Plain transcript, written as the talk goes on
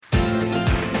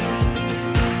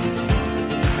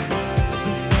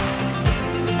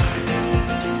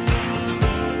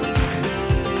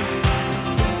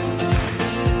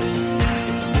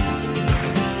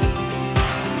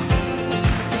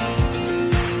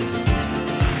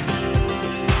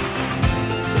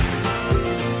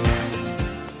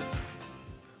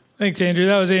Thanks, Andrew.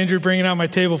 That was Andrew bringing out my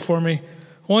table for me.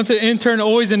 Once an intern,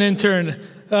 always an intern.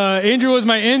 Andrew was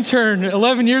my intern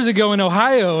 11 years ago in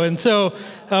Ohio, and so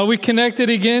we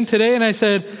connected again today, and I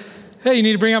said, hey, you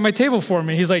need to bring out my table for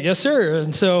me. He's like, yes, sir.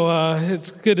 And so it's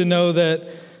good to know that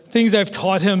things I've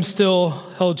taught him still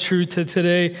held true to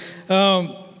today.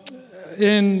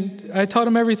 And I taught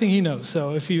him everything he knows.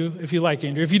 So if you like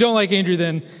Andrew. If you don't like Andrew,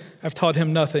 then I've taught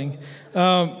him nothing.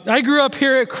 I grew up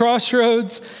here at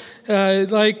Crossroads.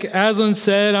 Like Aslan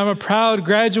said, I'm a proud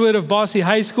graduate of Bosse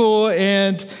High School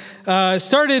and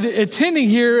started attending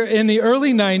here in the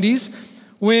early 90s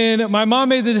when my mom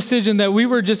made the decision that we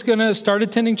were just going to start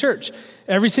attending church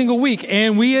every single week.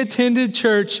 And we attended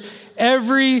church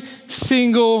every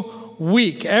single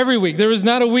week, every week. There was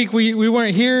not a week we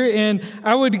weren't here, and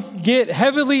I would get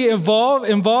heavily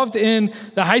involved in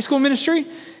the high school ministry,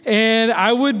 and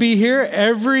I would be here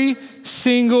every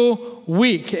single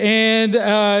week. And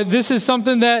this is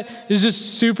something that is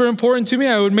just super important to me.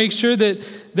 I would make sure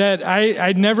that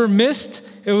I never missed.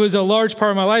 It was a large part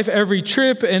of my life. Every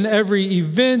trip and every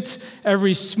event,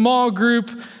 every small group,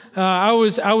 I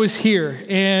was here,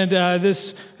 and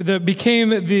this became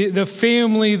the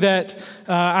family that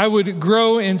I would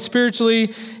grow in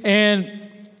spiritually, and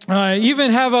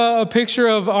even have a picture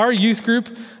of our youth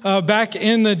group back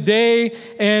in the day,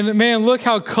 and man, look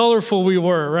how colorful we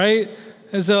were, right?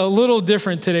 It's a little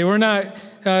different today. We're not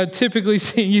typically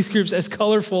seeing youth groups as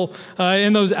colorful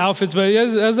in those outfits, but it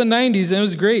was the 90s, and it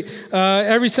was great.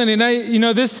 Every Sunday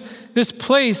night, this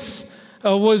place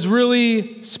was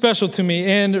really special to me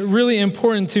and really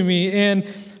important to me. And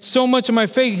so much of my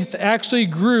faith actually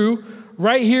grew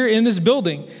right here in this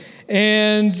building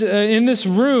and in this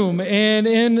room and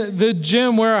in the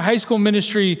gym where our high school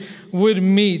ministry would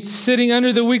meet, sitting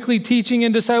under the weekly teaching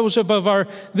and discipleship of our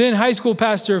then high school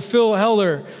pastor, Phil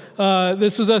Heller.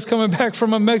 This was us coming back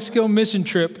from a Mexico mission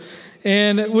trip.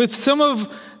 And with some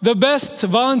of the best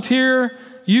volunteer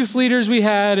youth leaders we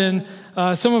had and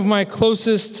some of my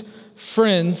closest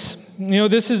friends.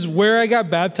 This is where I got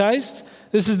baptized.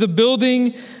 This is the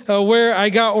building where I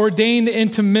got ordained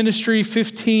into ministry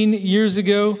 15 years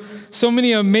ago. So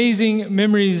many amazing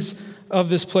memories of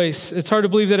this place. It's hard to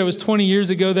believe that it was 20 years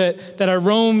ago that I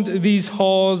roamed these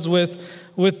halls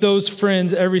with those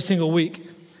friends every single week.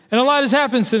 And a lot has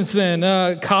happened since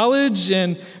then. College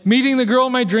and meeting the girl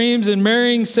of my dreams and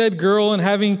marrying said girl and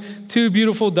having 2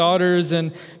 beautiful daughters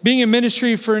and being in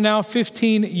ministry for now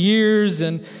 15 years.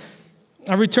 And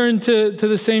I returned to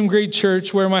the same great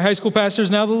church where my high school pastor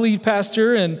is now the lead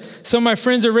pastor, and some of my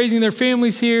friends are raising their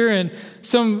families here, and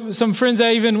some friends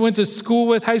I even went to school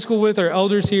with, high school with, are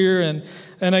elders here, and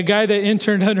a guy that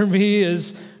interned under me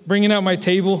is bringing out my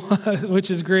table,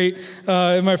 which is great,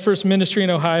 in my first ministry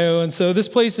in Ohio, and so this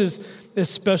place is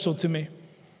special to me.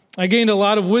 I gained a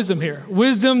lot of wisdom here,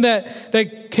 wisdom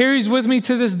that carries with me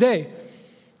to this day,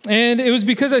 and it was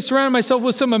because I surrounded myself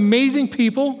with some amazing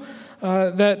people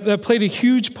that played a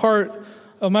huge part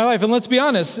of my life. And let's be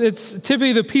honest, it's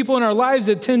typically the people in our lives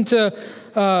that tend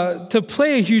to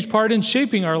play a huge part in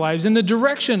shaping our lives, in the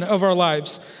direction of our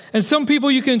lives. And some people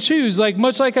you can choose,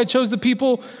 much like I chose the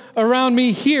people around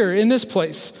me here in this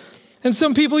place. And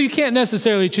some people you can't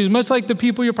necessarily choose, much like the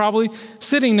people you're probably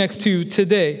sitting next to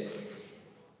today.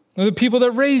 Or the people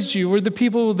that raised you, or the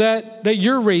people that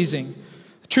you're raising.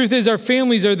 The truth is, our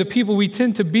families are the people we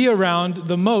tend to be around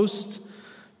the most,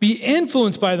 be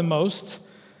influenced by the most,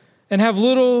 and have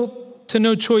little to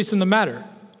no choice in the matter.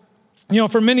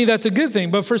 For many, that's a good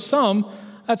thing, but for some,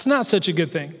 that's not such a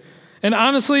good thing. And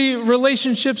honestly,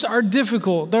 relationships are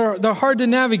difficult. They're hard to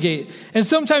navigate. And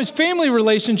sometimes family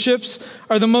relationships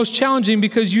are the most challenging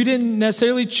because you didn't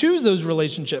necessarily choose those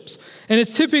relationships. And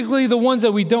it's typically the ones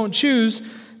that we don't choose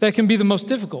that can be the most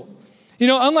difficult.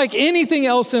 Unlike anything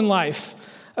else in life,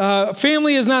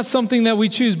 family is not something that we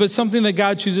choose, but something that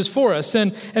God chooses for us.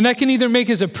 And that can either make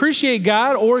us appreciate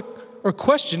God or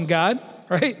question God,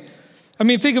 right? I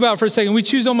mean, think about it for a second. We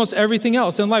choose almost everything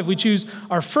else in life. We choose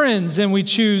our friends, and we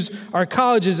choose our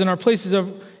colleges and our places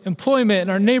of employment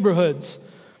and our neighborhoods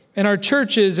and our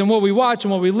churches and what we watch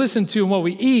and what we listen to and what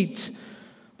we eat.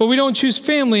 But we don't choose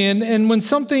family. And when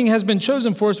something has been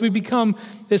chosen for us, we become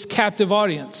this captive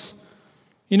audience.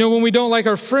 When we don't like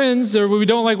our friends, or we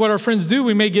don't like what our friends do,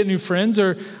 we may get new friends,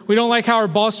 or we don't like how our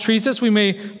boss treats us, we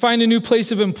may find a new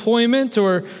place of employment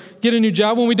or get a new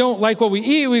job. When we don't like what we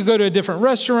eat, we go to a different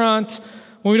restaurant.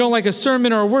 When we don't like a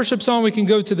sermon or a worship song, we can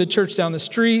go to the church down the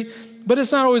street. But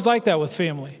it's not always like that with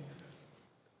family.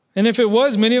 And if it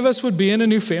was, many of us would be in a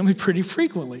new family pretty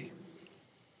frequently.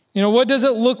 What does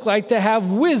it look like to have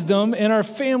wisdom in our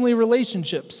family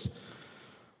relationships?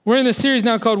 We're in this series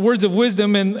now called Words of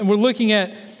Wisdom, and we're looking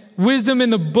at wisdom in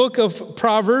the book of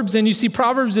Proverbs, and you see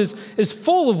Proverbs is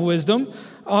full of wisdom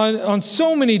on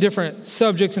so many different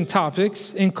subjects and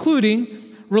topics, including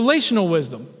relational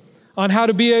wisdom on how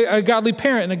to be a godly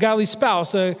parent and a godly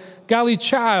spouse, a godly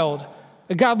child,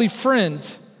 a godly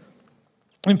friend.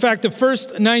 In fact, the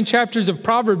first 9 chapters of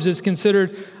Proverbs is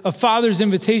considered a father's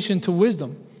invitation to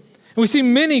wisdom. And we see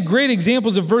many great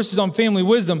examples of verses on family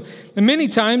wisdom. And many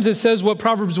times it says what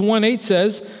Proverbs 1:8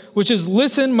 says, which is,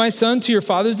 listen, my son, to your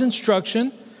father's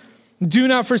instruction. Do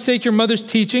not forsake your mother's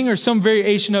teaching, or some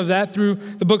variation of that through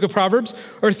the book of Proverbs.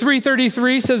 Or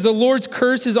 3:33 says, the Lord's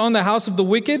curse is on the house of the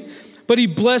wicked, but he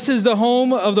blesses the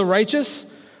home of the righteous.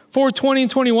 4:20 and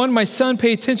 21, my son,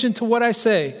 pay attention to what I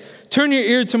say. Turn your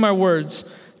ear to my words.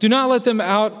 Do not let them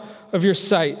out of your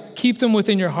sight. Keep them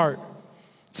within your heart.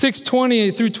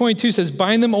 6:20 through 22 says,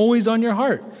 bind them always on your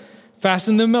heart.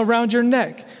 Fasten them around your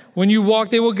neck. When you walk,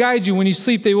 they will guide you. When you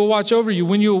sleep, they will watch over you.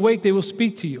 When you awake, they will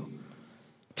speak to you.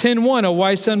 10:1, a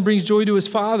wise son brings joy to his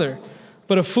father,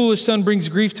 but a foolish son brings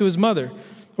grief to his mother.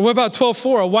 Or what about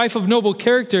 12:4, a wife of noble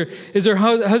character is her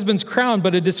husband's crown,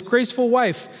 but a disgraceful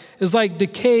wife is like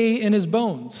decay in his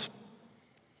bones.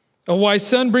 A wise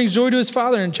son brings joy to his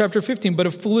father in chapter 15, but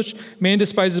a foolish man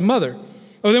despises his mother.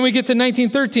 Oh, then we get to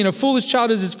 19:13, a foolish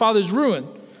child is his father's ruin,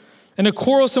 and a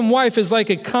quarrelsome wife is like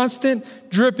a constant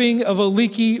dripping of a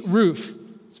leaky roof.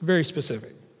 It's very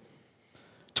specific.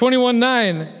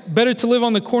 21:9, better to live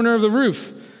on the corner of the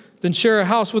roof than share a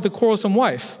house with a quarrelsome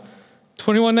wife.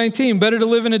 21:19, better to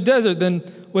live in a desert than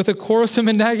with a quarrelsome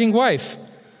and nagging wife.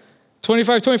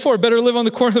 25:24, better to live on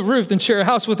the corner of the roof than share a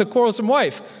house with a quarrelsome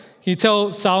wife. Can you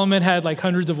tell Solomon had like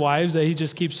hundreds of wives that he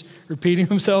just keeps repeating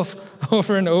himself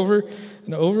over and over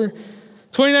and over?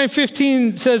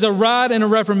 29:15 says, a rod and a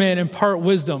reprimand impart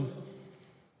wisdom,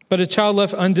 but a child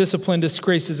left undisciplined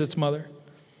disgraces its mother.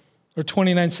 Or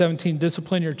 29:17,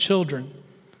 discipline your children,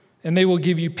 and they will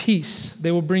give you peace.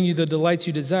 They will bring you the delights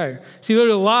you desire. See, there are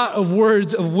a lot of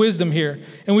words of wisdom here.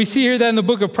 And we see here that in the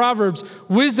book of Proverbs,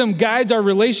 wisdom guides our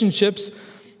relationships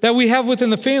that we have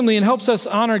within the family and helps us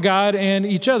honor God and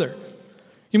each other.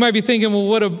 You might be thinking, well,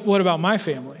 what about my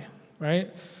family, right?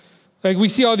 Like we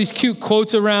see all these cute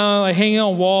quotes around, like hanging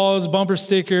on walls, bumper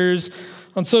stickers,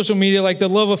 on social media, like the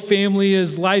love of family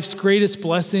is life's greatest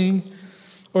blessing.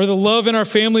 Or the love in our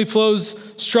family flows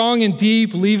strong and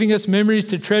deep, leaving us memories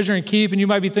to treasure and keep. And you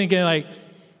might be thinking like,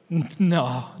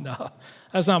 no,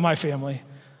 that's not my family.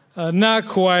 Not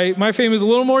quite. My family is a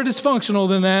little more dysfunctional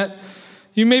than that.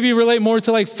 You maybe relate more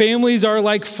to like families are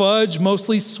like fudge,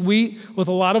 mostly sweet with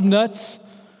a lot of nuts.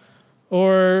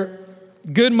 Or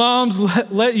good moms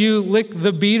let you lick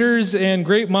the beaters and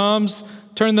great moms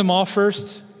turn them off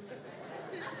first.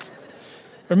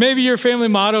 Or maybe your family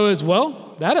motto is,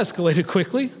 well, that escalated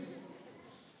quickly.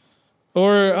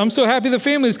 Or I'm so happy the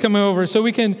family's coming over so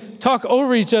we can talk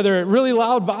over each other at really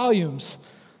loud volumes.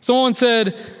 Someone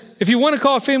said, if you want to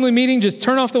call a family meeting, just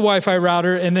turn off the Wi-Fi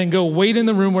router and then go wait in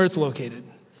the room where it's located.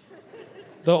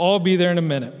 They'll all be there in a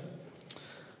minute.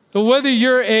 But whether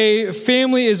you're a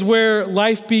family is where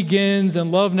life begins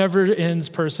and love never ends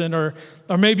person, or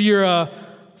maybe you're a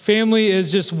family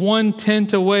is just one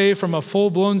tent away from a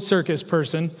full-blown circus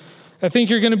person, I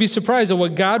think you're going to be surprised at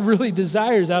what God really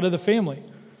desires out of the family.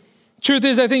 Truth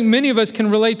is, I think many of us can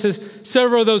relate to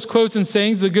several of those quotes and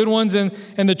sayings, the good ones and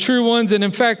the true ones. And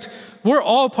in fact, we're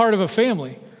all part of a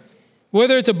family.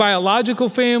 Whether it's a biological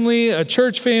family, a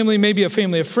church family, maybe a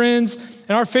family of friends,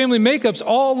 and our family makeups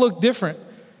all look different.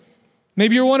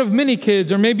 Maybe you're one of many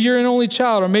kids, or maybe you're an only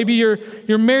child, or maybe you're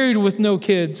married with no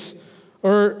kids,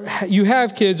 or you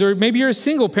have kids, or maybe you're a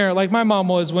single parent like my mom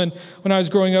was when I was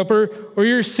growing up, or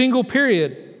you're single,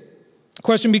 period. The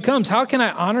question becomes, how can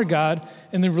I honor God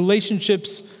in the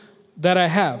relationships that I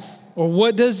have? Or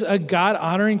what does a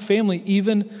God-honoring family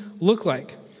even look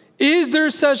like? Is there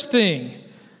such thing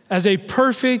as a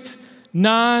perfect,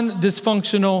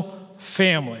 non-dysfunctional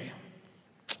family?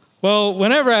 Well,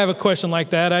 whenever I have a question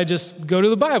like that, I just go to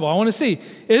the Bible. I want to see,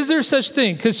 is there such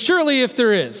thing? Because surely if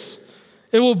there is,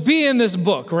 it will be in this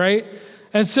book, right?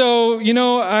 And so,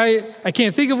 I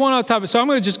can't think of one off the top. So I'm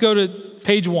going to just go to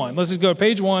page 1. Let's just go to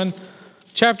page 1,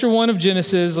 chapter 1 of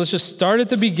Genesis. Let's just start at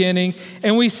the beginning.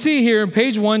 And we see here in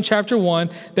page 1, chapter 1,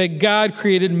 that God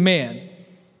created man.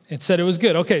 It said it was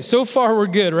good. Okay, so far we're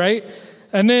good, right?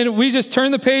 And then we just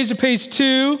turn the page to page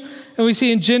 2, and we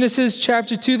see in Genesis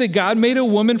chapter 2 that God made a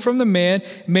woman from the man,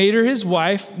 made her his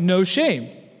wife, no shame.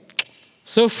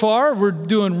 So far, we're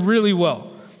doing really well.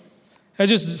 I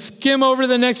just skim over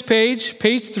the next page,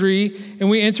 page 3, and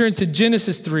we enter into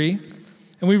Genesis 3,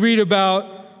 and we read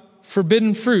about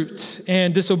forbidden fruit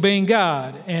and disobeying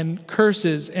God and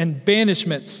curses and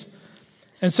banishments.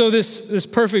 And so this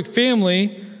perfect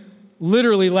family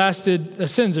literally lasted a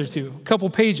sentence or two, a couple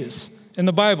pages in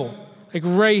the Bible, like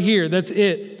right here, that's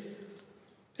it.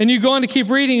 And you go on to keep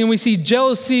reading and we see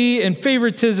jealousy and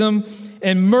favoritism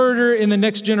and murder in the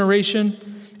next generation.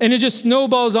 And it just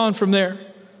snowballs on from there.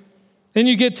 Then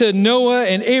you get to Noah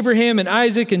and Abraham and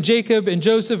Isaac and Jacob and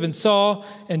Joseph and Saul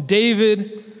and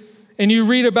David. And you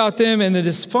read about them and the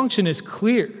dysfunction is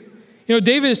clear. You know,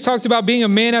 David has talked about being a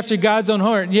man after God's own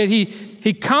heart, yet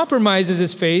he compromises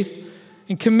his faith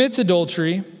and commits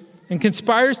adultery and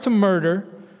conspires to murder,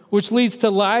 which leads to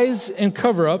lies and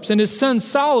cover-ups. And his son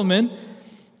Solomon,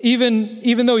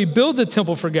 even though he builds a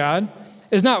temple for God,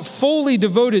 is not fully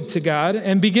devoted to God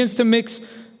and begins to mix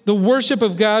the worship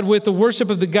of God with the worship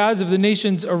of the gods of the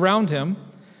nations around him.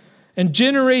 And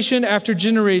generation after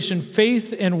generation,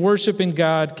 faith and worship in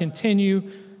God continue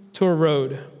to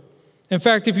erode. In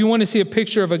fact, if you want to see a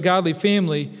picture of a godly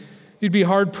family, you'd be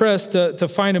hard-pressed to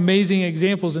find amazing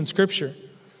examples in Scripture.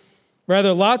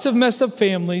 Rather, lots of messed up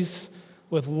families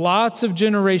with lots of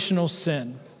generational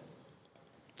sin.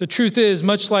 The truth is,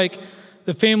 much like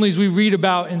the families we read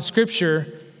about in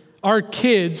Scripture, our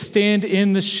kids stand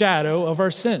in the shadow of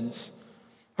our sins.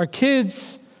 Our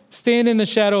kids stand in the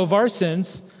shadow of our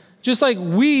sins, just like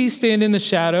we stand in the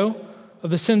shadow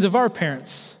of the sins of our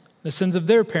parents, the sins of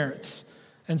their parents,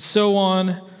 and so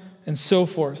on and so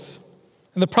forth.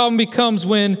 And the problem becomes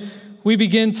when we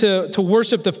begin to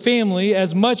worship the family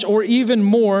as much or even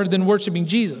more than worshiping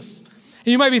Jesus. And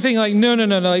you might be thinking like, no,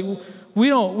 like we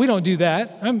don't do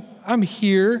that. I'm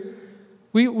here.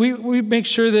 We make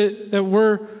sure that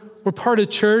we're part of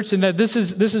church and that this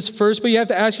is first, but you have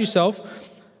to ask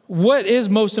yourself, what is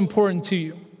most important to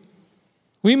you?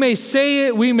 We may say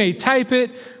it, we may type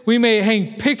it, we may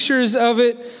hang pictures of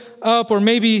it up, or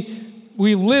maybe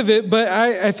we live it, but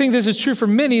I think this is true for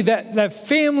many, that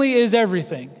family is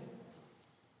everything.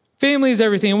 Family is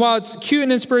everything. And while it's cute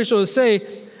and inspirational to say,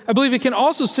 I believe it can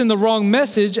also send the wrong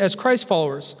message as Christ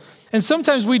followers. And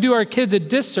sometimes we do our kids a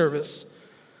disservice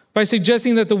by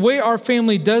suggesting that the way our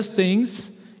family does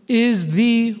things is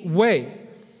the way.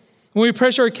 When we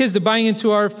pressure our kids to buy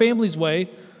into our family's way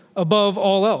above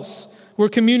all else, we're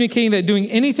communicating that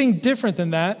doing anything different than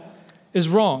that is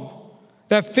wrong.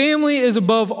 That family is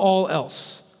above all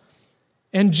else.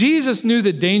 And Jesus knew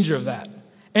the danger of that.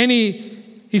 And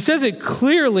he says it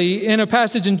clearly in a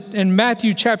passage in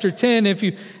Matthew chapter 10. If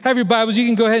you have your Bibles, you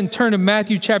can go ahead and turn to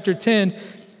Matthew chapter 10,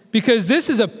 because this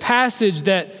is a passage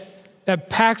that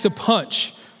packs a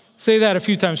punch. Say that a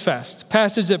few times fast.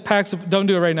 Passage that packs, don't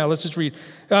do it right now, let's just read.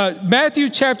 Matthew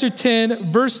chapter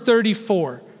 10, verse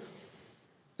 34.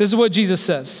 This is what Jesus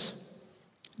says.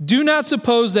 Do not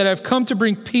suppose that I've come to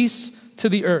bring peace to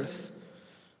the earth.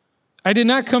 I did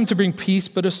not come to bring peace,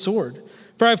 but a sword.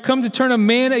 For I've come to turn a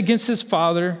man against his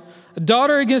father, a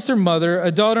daughter against her mother,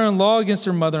 a daughter-in-law against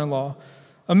her mother-in-law.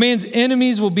 A man's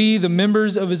enemies will be the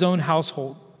members of his own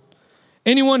household.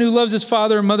 Anyone who loves his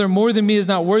father or mother more than me is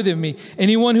not worthy of me.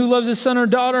 Anyone who loves his son or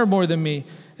daughter more than me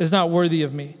is not worthy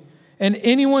of me. And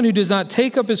anyone who does not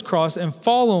take up his cross and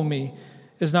follow me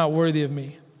is not worthy of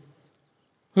me.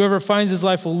 Whoever finds his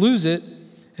life will lose it,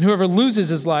 and whoever loses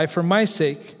his life for my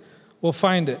sake will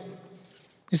find it.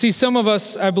 You see, some of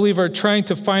us, I believe, are trying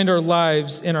to find our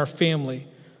lives in our family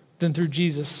than through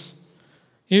Jesus.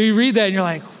 You read that and you're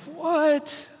like,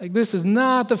 what? Like, this is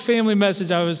not the family message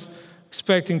I was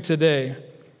expecting today.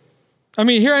 I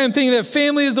mean, here I am thinking that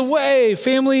family is the way,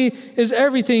 family is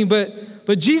everything,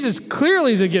 but Jesus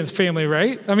clearly is against family,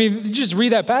 right? I mean, you just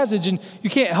read that passage and you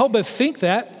can't help but think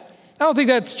that. I don't think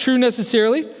that's true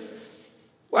necessarily.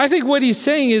 I think what he's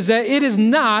saying is that it is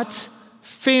not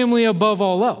family above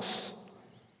all else.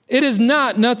 It is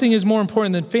not, nothing is more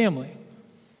important than family.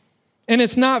 And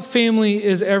it's not family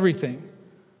is everything.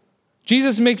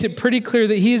 Jesus makes it pretty clear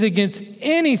that he is against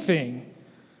anything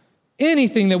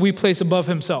that we place above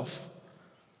himself.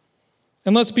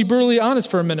 And let's be brutally honest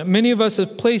for a minute. Many of us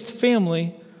have placed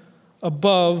family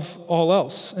above all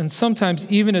else. And sometimes,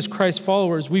 even as Christ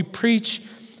followers, we preach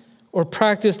or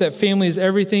practice that family is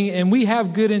everything, and we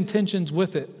have good intentions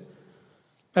with it.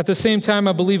 At the same time,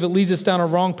 I believe it leads us down a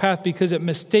wrong path because it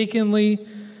mistakenly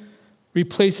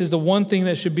replaces the one thing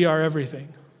that should be our everything.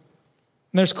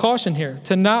 And there's caution here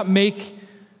to not make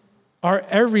our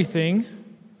everything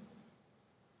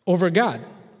over God,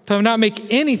 to not make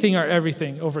anything our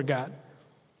everything over God.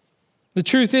 The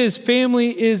truth is,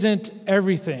 family isn't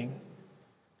everything.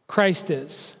 Christ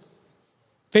is.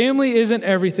 Family isn't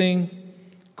everything.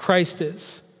 Christ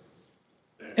is.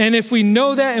 And if we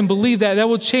know that and believe that, that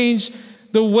will change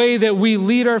the way that we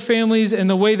lead our families and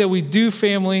the way that we do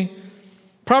family.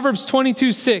 Proverbs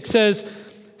 22:6 says,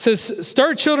 It says,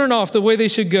 start children off the way they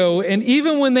should go, and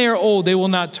even when they are old, they will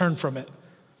not turn from it.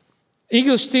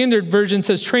 English Standard Version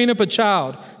says, train up a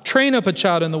child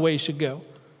in the way he should go.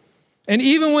 And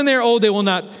even when they're old, they will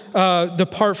not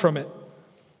depart from it.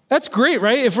 That's great,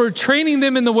 right? If we're training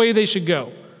them in the way they should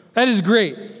go, that is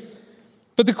great.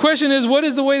 But the question is, what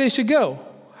is the way they should go?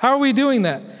 How are we doing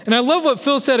that? And I love what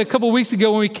Phil said a couple weeks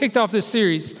ago when we kicked off this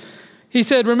series. He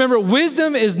said, remember,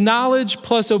 wisdom is knowledge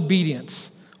plus obedience.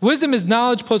 Wisdom is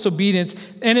knowledge plus obedience,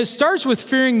 and it starts with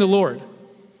fearing the Lord.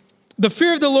 The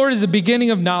fear of the Lord is the beginning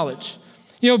of knowledge.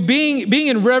 You know, being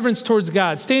in reverence towards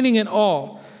God, standing in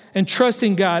awe and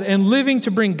trusting God and living to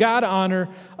bring God honor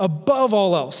above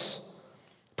all else.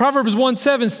 Proverbs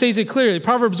 1:7 states it clearly.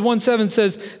 Proverbs 1:7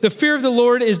 says, the fear of the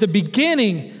Lord is the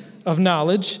beginning of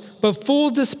knowledge, but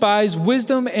fools despise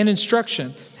wisdom and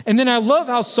instruction. And then I love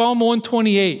how Psalm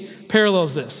 128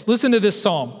 parallels this. Listen to this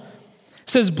psalm. It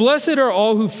says, blessed are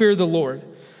all who fear the Lord,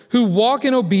 who walk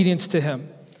in obedience to him.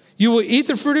 You will eat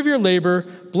the fruit of your labor,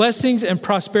 blessings and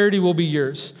prosperity will be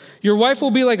yours. Your wife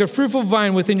will be like a fruitful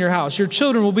vine within your house. Your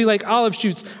children will be like olive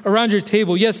shoots around your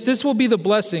table. Yes, this will be the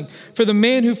blessing for the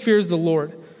man who fears the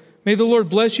Lord. May the Lord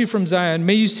bless you from Zion.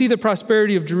 May you see the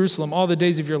prosperity of Jerusalem all the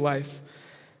days of your life.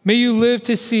 May you live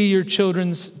to see your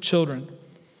children's children.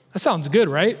 That sounds good,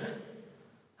 right?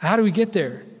 How do we get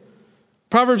there?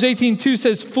 Proverbs 18:2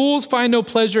 says, fools find no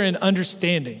pleasure in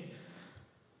understanding,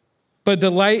 but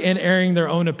delight in airing their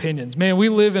own opinions. Man, we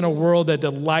live in a world that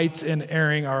delights in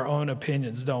airing our own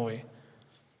opinions, don't we?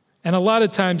 And a lot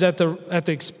of times at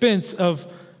the expense of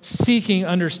seeking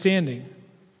understanding.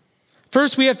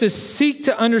 First, we have to seek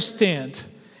to understand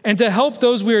and to help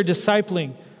those we are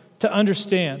discipling to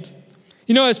understand.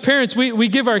 You know, as parents, we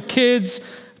give our kids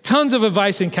tons of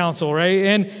advice and counsel, right?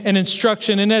 And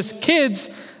instruction. And as kids,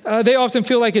 they often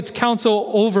feel like it's counsel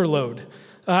overload.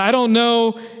 I don't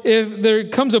know if there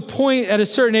comes a point at a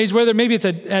certain age, whether maybe it's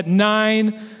at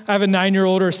 9, I have a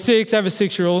 9-year-old, or 6, I have a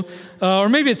 6-year-old, or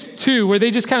maybe it's 2, where they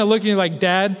just kind of look at you like,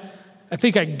 Dad, I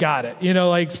think I got it. You know,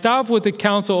 like stop with the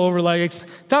counsel over, like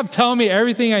stop telling me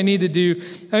everything I need to do.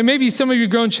 Maybe some of you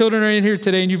grown children are in here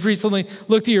today and you've recently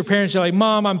looked at your parents, you're like,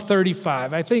 Mom, I'm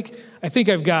 35. I think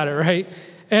I've got it, right?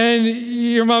 And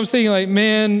your mom's thinking like,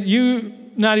 man, you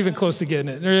not even close to getting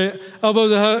it. Or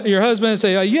elbow your husband and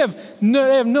say, they have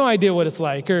no idea what it's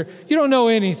like, or you don't know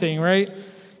anything, right?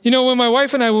 You know, when my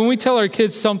wife and I, when we tell our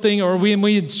kids something or when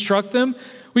we instruct them,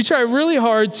 we try really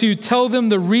hard to tell them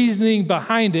the reasoning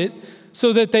behind it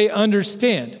so that they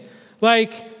understand.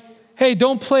 Like, hey,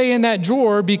 don't play in that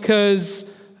drawer because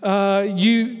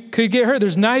you could get hurt.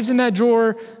 There's knives in that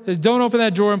drawer. Don't open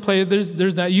that drawer and play.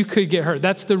 There's not. You could get hurt.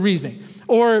 That's the reasoning.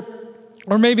 Or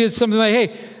maybe it's something like,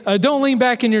 hey, don't lean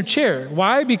back in your chair.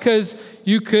 Why? Because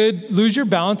you could lose your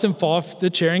balance and fall off the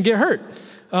chair and get hurt.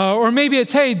 Or maybe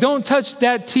it's, hey, don't touch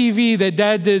that TV that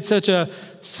Dad did such a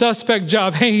suspect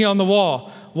job hanging on the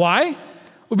wall. Why?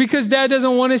 Well, because Dad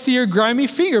doesn't want to see your grimy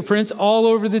fingerprints all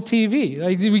over the TV.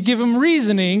 Like, we give them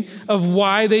reasoning of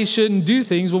why they shouldn't do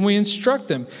things when we instruct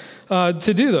them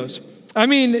to do those. I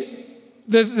mean,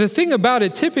 the thing about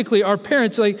it, typically our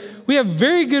parents, like, we have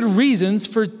very good reasons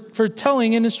for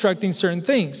telling and instructing certain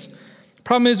things.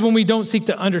 Problem is when we don't seek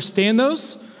to understand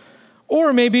those,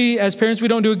 or maybe as parents we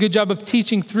don't do a good job of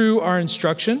teaching through our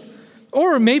instruction,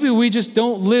 or maybe we just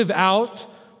don't live out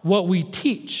what we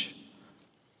teach.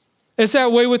 It's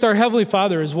that way with our Heavenly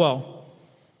Father as well.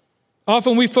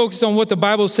 Often we focus on what the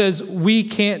Bible says we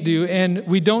can't do, and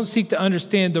we don't seek to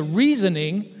understand the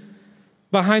reasoning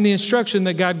behind the instruction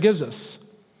that God gives us.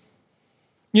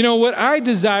 You know, what I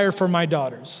desire for my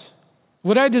daughters,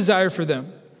 what I desire for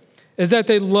them is that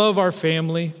they love our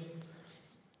family,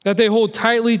 that they hold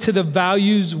tightly to the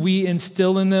values we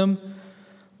instill in them,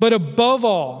 but above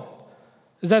all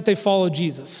is that they follow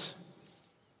Jesus.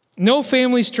 No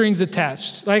family strings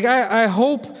attached. Like, I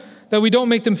hope that we don't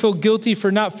make them feel guilty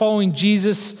for not following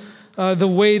Jesus the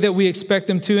way that we expect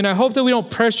them to. And I hope that we don't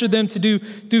pressure them to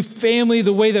do family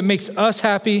the way that makes us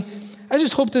happy. I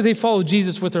just hope that they follow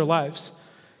Jesus with their lives.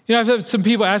 You know, I've had some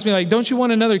people ask me, like, don't you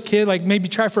want another kid? Like, maybe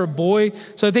try for a boy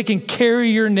so that they can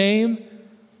carry your name?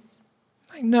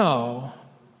 Like, no,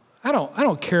 I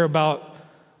don't care about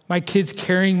my kids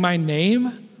carrying my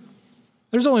name.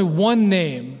 There's only one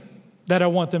name that I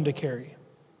want them to carry.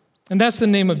 And that's the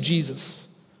name of Jesus.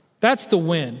 That's the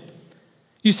win.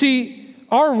 You see,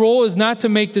 our role is not to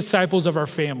make disciples of our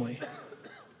family,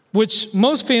 which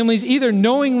most families either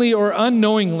knowingly or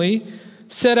unknowingly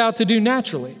set out to do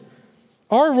naturally.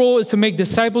 Our role is to make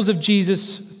disciples of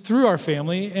Jesus through our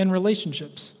family and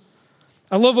relationships.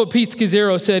 I love what Pete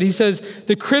Scazzero said. He says,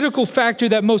 the critical factor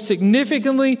that most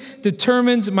significantly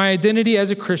determines my identity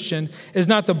as a Christian is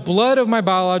not the blood of my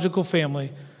biological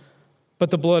family,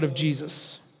 but the blood of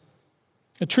Jesus.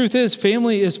 The truth is,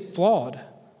 family is flawed.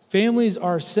 Families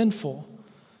are sinful.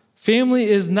 Family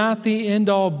is not the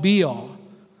end-all, be-all.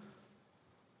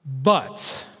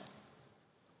 But,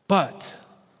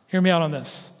 hear me out on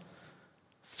this.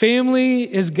 Family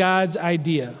is God's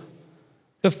idea.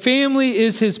 The family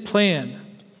is his plan.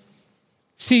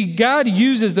 See, God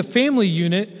uses the family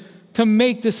unit to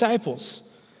make disciples.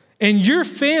 And your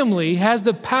family has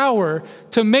the power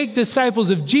to make disciples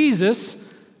of Jesus,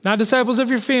 not disciples of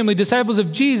your family, disciples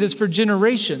of Jesus for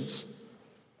generations.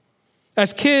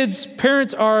 As kids,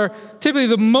 parents are typically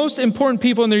the most important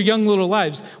people in their young little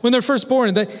lives. When they're first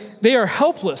born, they are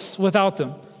helpless without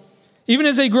them. Even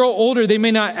as they grow older, they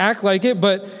may not act like it,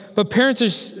 but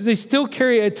parents, they still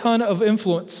carry a ton of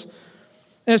influence.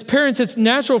 As parents, it's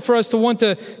natural for us to want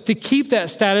to keep that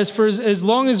status for as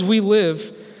long as we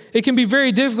live. It can be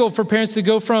very difficult for parents to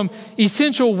go from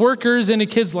essential workers in a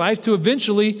kid's life to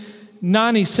eventually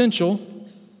non-essential.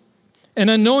 And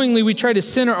unknowingly, we try to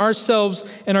center ourselves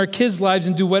and our kids' lives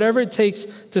and do whatever it takes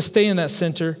to stay in that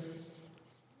center.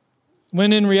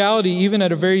 When in reality, even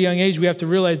at a very young age, we have to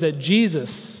realize that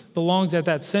Jesus belongs at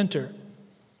that center.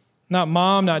 Not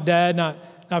mom, not dad,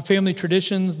 not family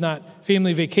traditions, not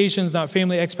family vacations, not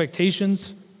family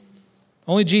expectations.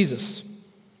 Only Jesus.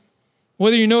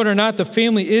 Whether you know it or not, the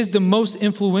family is the most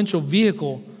influential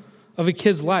vehicle of a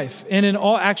kid's life. And in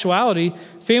all actuality,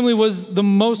 family was the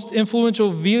most influential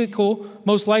vehicle,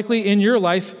 most likely in your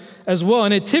life as well.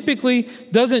 And it typically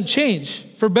doesn't change,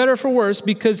 for better or for worse,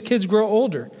 because kids grow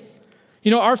older.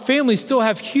 You know, our families still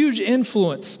have huge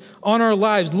influence on our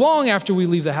lives long after we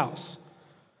leave the house.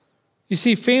 You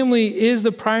see, family is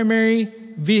the primary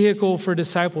vehicle for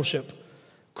discipleship.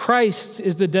 Christ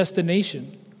is the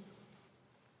destination.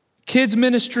 Kids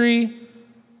ministry,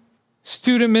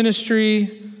 student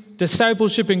ministry,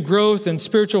 discipleship and growth and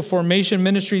spiritual formation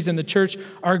ministries in the church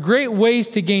are great ways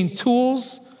to gain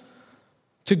tools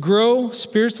to grow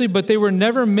spiritually, but they were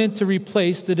never meant to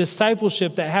replace the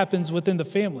discipleship that happens within the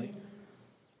family.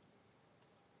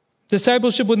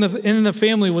 Discipleship in the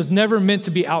family was never meant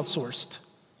to be outsourced.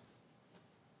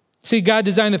 See, God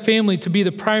designed the family to be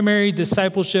the primary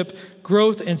discipleship,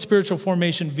 growth, and spiritual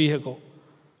formation vehicle.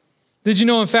 Did you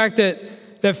know, in fact,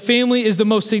 that family is the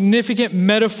most significant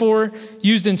metaphor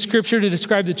used in Scripture to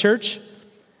describe the church?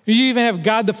 You even have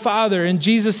God the Father and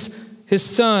Jesus, his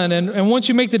Son. And once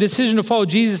you make the decision to follow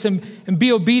Jesus and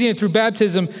be obedient through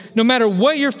baptism, no matter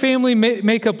what your family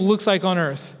makeup looks like on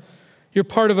earth, you're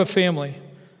part of a family.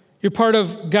 You're part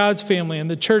of God's family and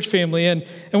the church family. And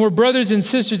we're brothers and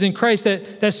sisters in Christ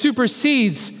that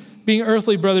supersedes being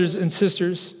earthly brothers and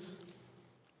sisters.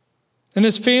 And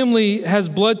this family has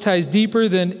blood ties deeper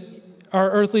than our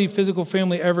earthly physical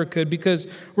family ever could, because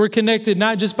we're connected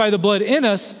not just by the blood in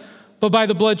us, but by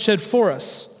the blood shed for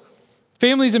us.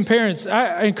 Families and parents,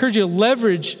 I encourage you to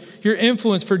leverage your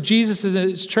influence for Jesus and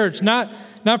his church, not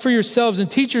for yourselves,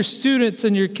 and teach your students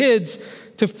and your kids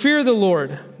to fear the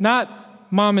Lord, not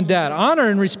mom and dad. Honor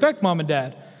and respect mom and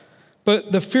dad,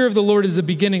 but the fear of the Lord is the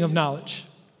beginning of knowledge.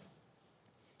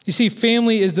 You see,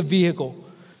 family is the vehicle.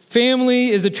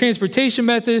 Family is the transportation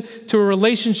method to a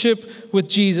relationship with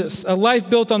Jesus, a life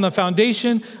built on the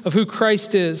foundation of who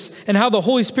Christ is and how the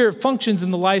Holy Spirit functions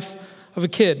in the life of a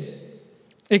kid.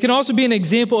 It can also be an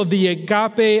example of the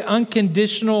agape,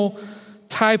 unconditional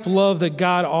type love that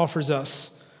God offers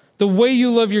us. The way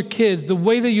you love your kids, the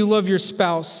way that you love your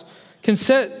spouse, can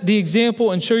set the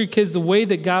example and show your kids the way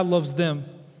that God loves them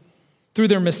through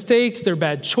their mistakes, their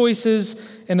bad choices,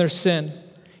 and their sin.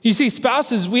 You see,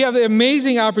 spouses, we have the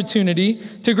amazing opportunity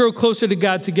to grow closer to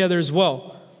God together as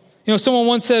well. You know, someone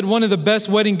once said one of the best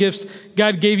wedding gifts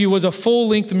God gave you was a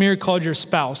full-length mirror called your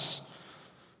spouse.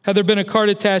 Had there been a card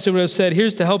attached, it would have said,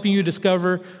 here's to helping you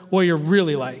discover what you're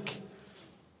really like.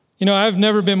 You know, I've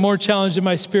never been more challenged in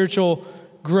my spiritual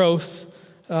growth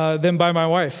than by my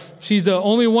wife. She's the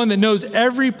only one that knows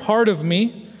every part of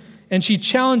me, and she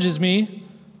challenges me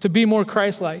to be more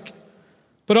Christ-like.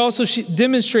 But also she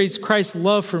demonstrates Christ's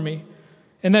love for me,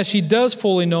 and that she does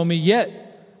fully know me,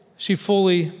 yet she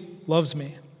fully loves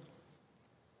me.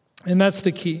 And that's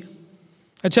the key.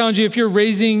 I challenge you, if you're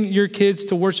raising your kids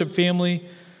to worship family,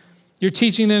 you're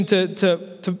teaching them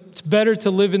it's better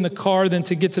to live in the car than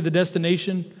to get to the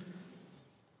destination.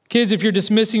 Kids, if you're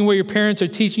dismissing what your parents are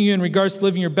teaching you in regards to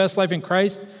living your best life in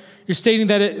Christ, you're stating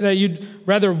that you'd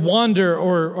rather wander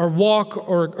or walk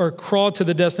or crawl to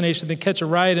the destination than catch a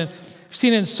ride. And I've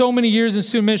seen it in so many years in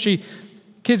student ministry.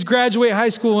 Kids graduate high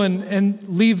school and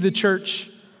leave the church.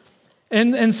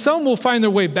 And some will find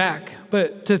their way back,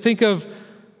 but to think of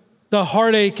the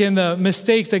heartache and the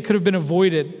mistakes that could have been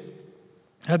avoided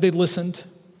had they listened,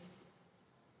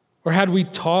 or had we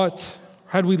taught,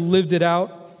 or had we lived it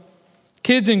out.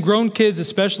 Kids and grown kids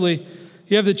especially,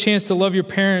 you have the chance to love your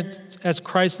parents as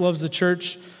Christ loves the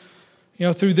church,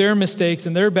 through their mistakes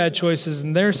and their bad choices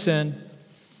and their sin.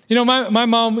 My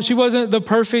mom, she wasn't the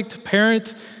perfect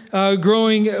parent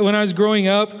when I was growing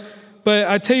up, but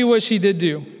I tell you what she did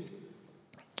do.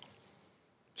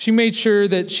 She made sure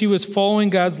that she was following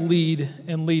God's lead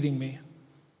and leading me.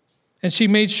 And she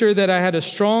made sure that I had a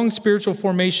strong spiritual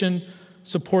formation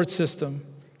support system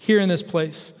here in this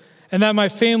place, and that my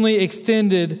family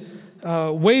extended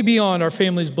way beyond our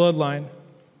family's bloodline,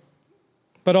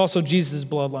 but also Jesus'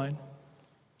 bloodline.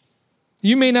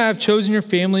 You may not have chosen your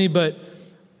family, but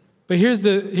here's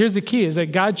the key, is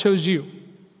that God chose you.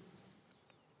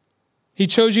 He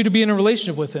chose you to be in a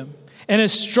relationship with him. And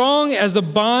as strong as the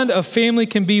bond of family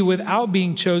can be without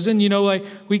being chosen,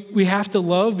 we have to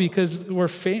love because we're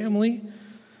family.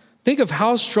 Think of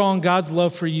how strong God's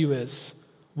love for you is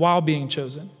while being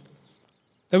chosen.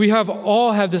 That we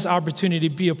all have this opportunity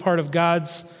to be a part of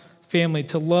God's family,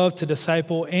 to love, to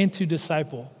disciple, and to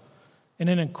disciple in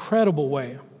an incredible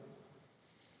way.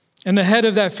 And the head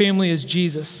of that family is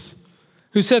Jesus,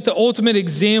 who set the ultimate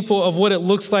example of what it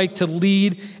looks like to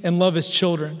lead and love his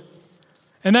children.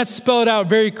 And that's spelled out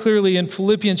very clearly in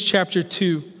Philippians chapter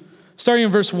 2, starting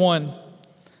in verse 1. It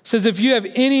says, if you have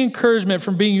any encouragement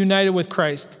from being united with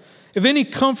Christ, if any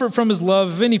comfort from his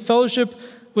love, if any fellowship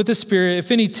with the Spirit,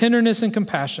 if any tenderness and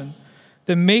compassion,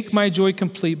 then make my joy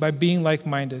complete by being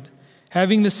like-minded,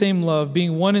 having the same love,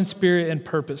 being one in spirit and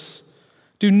purpose.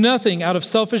 Do nothing out of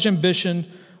selfish ambition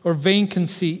or vain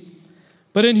conceit,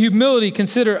 but in humility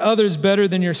consider others better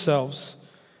than yourselves.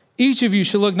 Each of you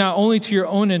should look not only to your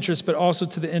own interests, but also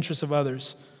to the interests of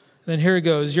others. And then here it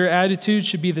goes. Your attitude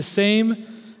should be the same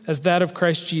as that of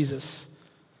Christ Jesus,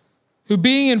 who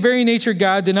being in very nature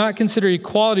God, did not consider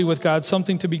equality with God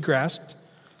something to be grasped,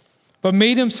 but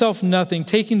made himself nothing,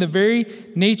 taking the very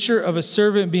nature of a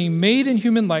servant, being made in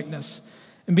human likeness,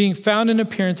 and being found in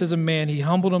appearance as a man, he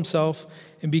humbled himself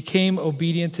and became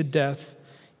obedient to death,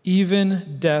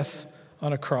 even death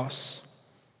on a cross.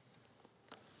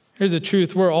 Here's the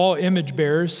truth. We're all image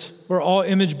bearers. We're all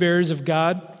image bearers of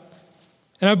God.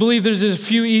 And I believe there's a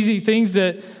few easy things,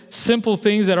 simple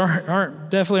things that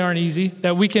definitely aren't easy,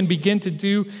 that we can begin to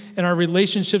do in our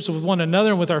relationships with one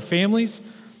another and with our families.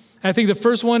 I think the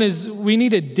first one is we need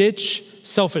to ditch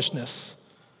selfishness.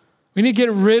 We need to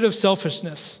get rid of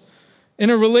selfishness. In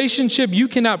a relationship, you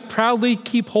cannot proudly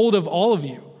keep hold of all of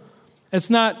you. It's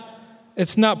not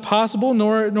possible,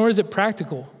 nor is it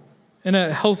practical in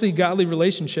a healthy, godly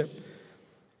relationship.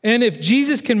 And if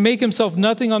Jesus can make himself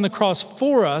nothing on the cross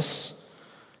for us,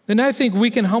 then I think we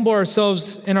can humble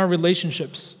ourselves in our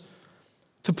relationships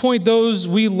to point those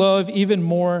we love even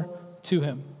more to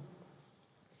him.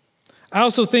 I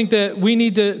also think that we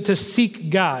need to seek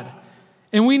God,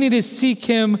 and we need to seek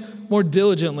him more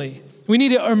diligently. We need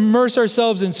to immerse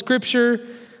ourselves in Scripture.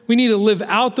 We need to live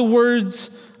out the words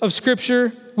of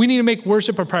Scripture. We need to make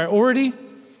worship a priority.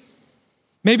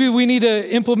 Maybe we need to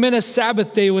implement a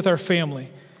Sabbath day with our family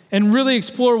and really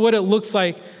explore what it looks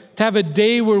like to have a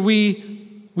day where we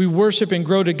worship and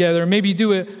grow together. Maybe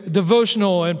do a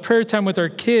devotional and prayer time with our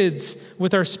kids,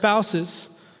 with our spouses.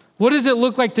 What does it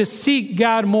look like to seek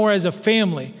God more as a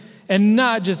family and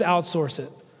not just outsource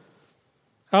it?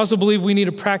 I also believe we need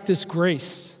to practice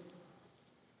grace.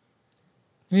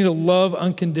 We need to love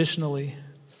unconditionally.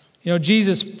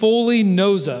 Jesus fully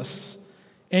knows us,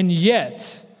 and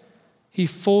yet he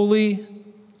fully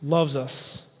loves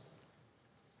us.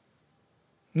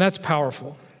 And that's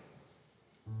powerful.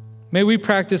 May we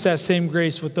practice that same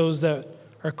grace with those that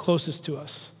are closest to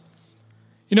us.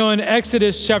 In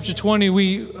Exodus chapter 20,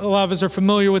 a lot of us are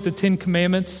familiar with the 10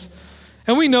 Commandments.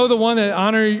 And we know the one that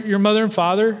honor your mother and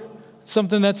father.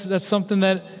 That's something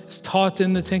that is taught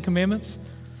in the 10 Commandments.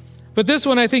 But this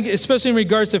one, I think, especially in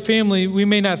regards to family, we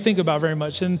may not think about very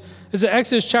much. And it's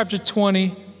Exodus chapter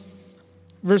 20,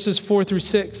 verses 4 through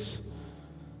 6. It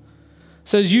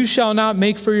says, you shall not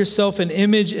make for yourself an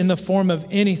image in the form of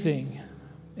anything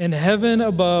in heaven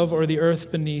above or the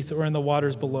earth beneath or in the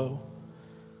waters below.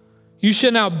 You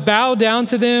shall not bow down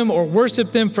to them or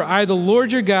worship them, for I, the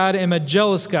Lord your God, am a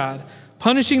jealous God,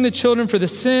 punishing the children for the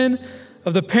sin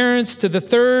of the parents to the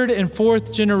third and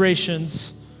fourth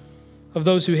generations of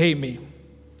those who hate me.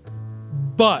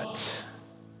 But,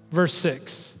 verse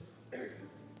 6,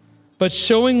 but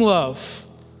showing love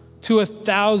to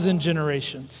 1,000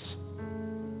 generations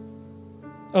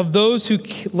of those who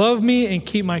love me and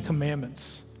keep my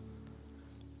commandments.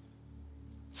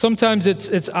 Sometimes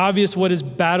it's obvious what is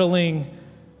battling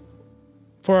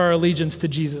for our allegiance to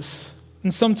Jesus.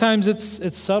 And sometimes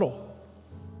it's subtle.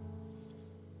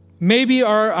 Maybe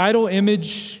our idol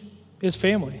image is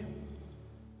family.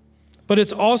 But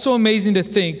it's also amazing to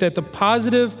think that the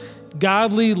positive,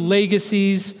 godly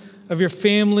legacies of your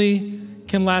family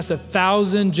can last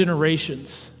 1,000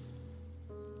 generations.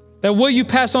 That what you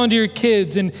pass on to your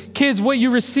kids, and kids, what you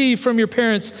receive from your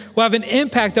parents, will have an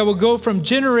impact that will go from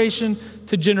generation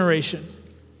to generation.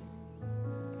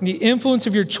 The influence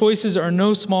of your choices are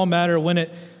no small matter when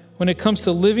it comes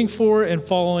to living for and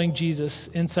following Jesus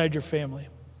inside your family.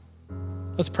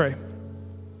 Let's pray.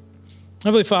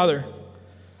 Heavenly Father,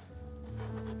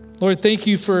 Lord, thank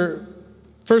you for,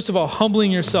 first of all,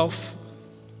 humbling yourself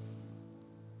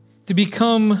to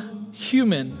become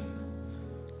human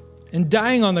and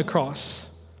dying on the cross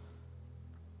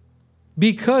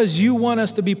because you want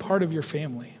us to be part of your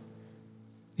family.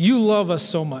 You love us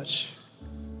so much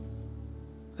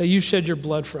that you shed your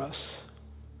blood for us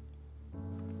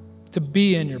to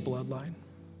be in your bloodline.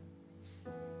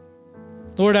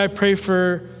 Lord, I pray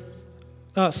for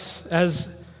us as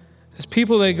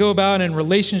people that go about in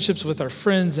relationships with our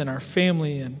friends and our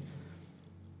family and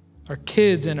our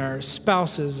kids and our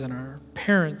spouses and our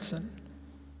parents. And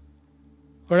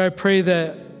Lord, I pray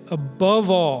that above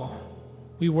all,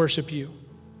 we worship you.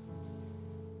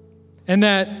 And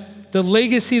that the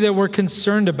legacy that we're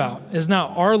concerned about is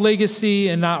not our legacy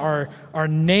and not our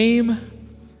name,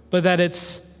 but that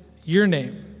it's your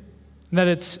name, and that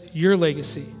it's your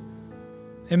legacy.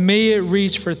 And may it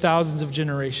reach for thousands of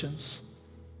generations.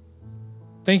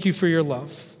 Thank you for your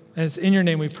love. And it's in your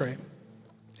name we pray.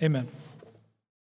 Amen.